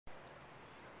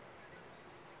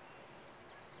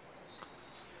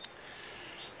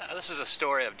This is a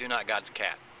story of DoNotGod's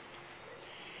cat.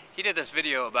 He did this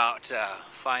video about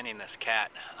finding this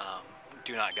cat.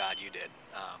 Do Not God, you did.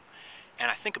 And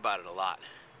I think about it a lot.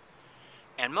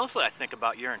 And mostly I think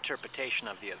about your interpretation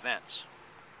of the events,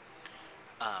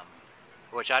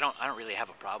 which I don't really have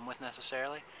a problem with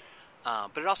necessarily.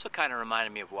 But it also kind of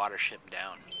reminded me of Watership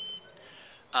Down.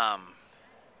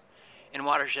 In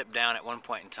Watership Down, at one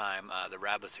point in time, the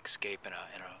rabbits escape in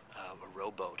a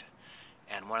rowboat.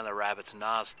 And one of the rabbits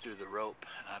gnaws through the rope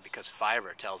because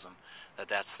Fiverr tells them that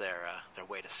that's their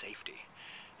way to safety.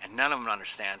 And none of them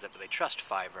understands it, but they trust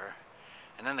Fiverr.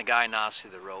 And then the guy gnaws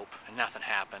through the rope, and nothing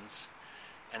happens.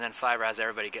 And then Fiverr has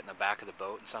everybody get in the back of the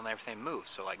boat, and suddenly everything moves.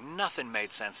 So like nothing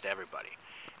made sense to everybody.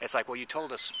 It's like, well, you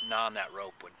told us gnawing that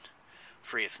rope would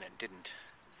free us, and it didn't.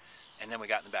 And then we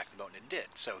got in the back of the boat, and it did.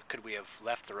 So could we have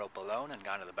left the rope alone and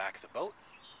gone to the back of the boat?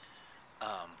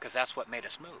 Because that's what made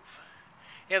us move.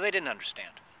 Yeah, they didn't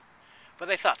understand, but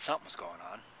they thought something was going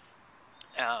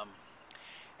on.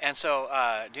 And so,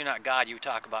 Do Not God, you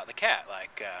talk about the cat.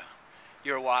 Like,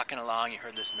 you were walking along, you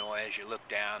heard this noise, you look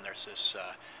down, there's this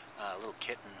little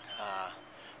kitten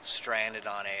stranded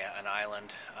on an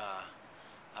island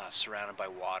surrounded by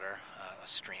water, a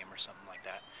stream or something like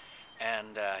that,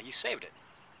 and you saved it.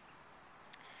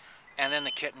 And then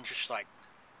the kitten just like,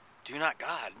 Do Not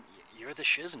God, you're the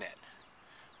shiznit.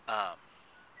 I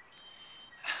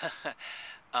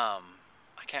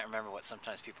can't remember what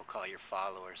sometimes people call your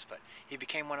followers, but he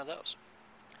became one of those.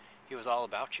 He was all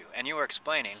about you. And you were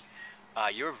explaining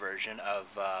your version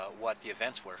of what the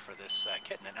events were for this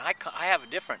kitten. And I have a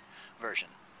different version.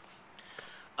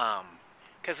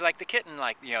 Because like the kitten,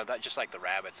 like, you know, just like the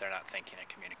rabbits, they're not thinking and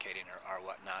communicating or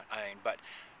whatnot. I mean, but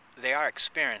they are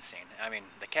experiencing. I mean,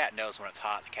 the cat knows when it's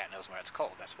hot, the cat knows when it's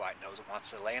cold. That's why it knows it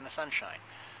wants to lay in the sunshine.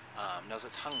 Knows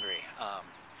it's hungry.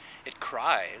 It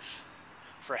cries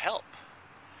for help,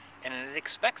 and it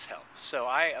expects help. So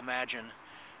I imagine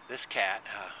this cat,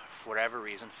 for whatever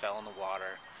reason, fell in the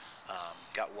water,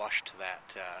 got washed to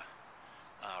that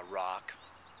rock,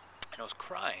 and it was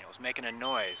crying. It was making a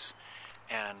noise,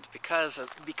 and because of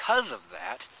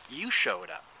that, you showed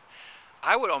up.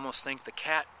 I would almost think the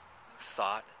cat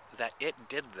thought that it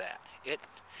did that. It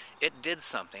did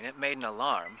something. It made an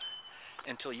alarm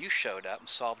until you showed up and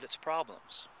solved its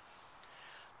problems.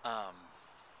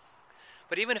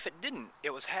 But even if it didn't,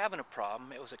 it was having a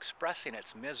problem, it was expressing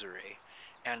its misery,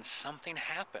 and something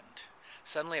happened.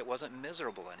 Suddenly it wasn't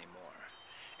miserable anymore.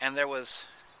 And there was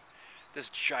this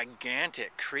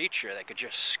gigantic creature that could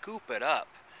just scoop it up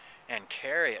and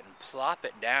carry it and plop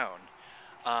it down,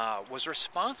 was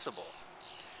responsible.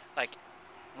 Like,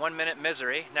 1 minute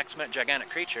misery, next minute gigantic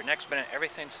creature, next minute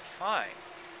everything's fine.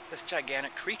 This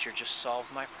gigantic creature just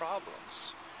solved my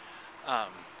problems.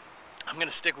 I'm going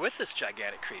to stick with this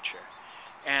gigantic creature.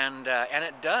 And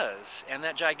it does. And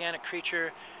that gigantic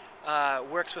creature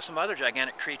works with some other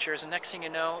gigantic creatures, and next thing you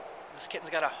know, this kitten's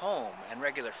got a home and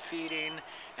regular feeding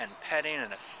and petting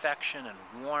and affection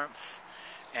and warmth,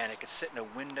 and it can sit in a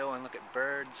window and look at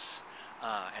birds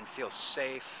and feel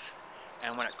safe.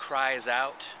 And when it cries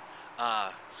out,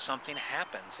 something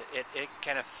happens. It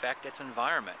can affect its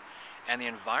environment, and the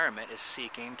environment is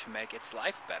seeking to make its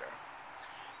life better.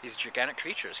 These gigantic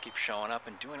creatures keep showing up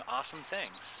and doing awesome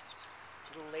things.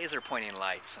 Little laser pointing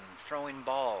lights and throwing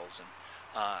balls and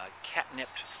catnip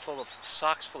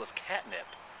socks full of catnip,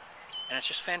 and it's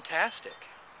just fantastic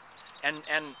and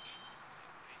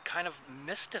kind of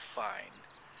mystifying.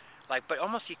 Like, but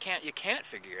almost you can't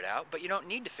figure it out, but you don't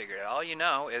need to figure it out. All you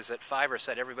know is that Fiverr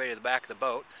set everybody to the back of the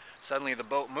boat. Suddenly the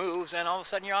boat moves, and all of a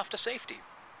sudden you're off to safety.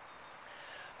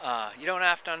 You don't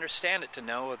have to understand it to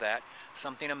know that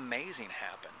something amazing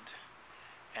happened.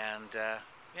 And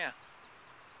yeah,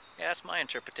 that's my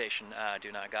interpretation,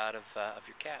 Do Not God, of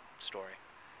your cat story.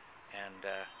 And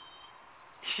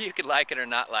you could like it or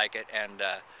not like it, and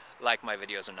like my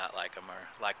videos or not like them, or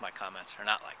like my comments or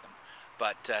not like them.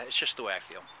 But it's just the way I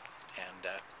feel, and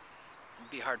it'd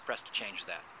be hard pressed to change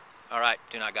that. All right,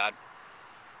 Do Not God.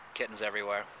 Kittens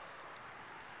everywhere.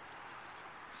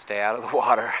 Stay out of the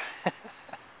water.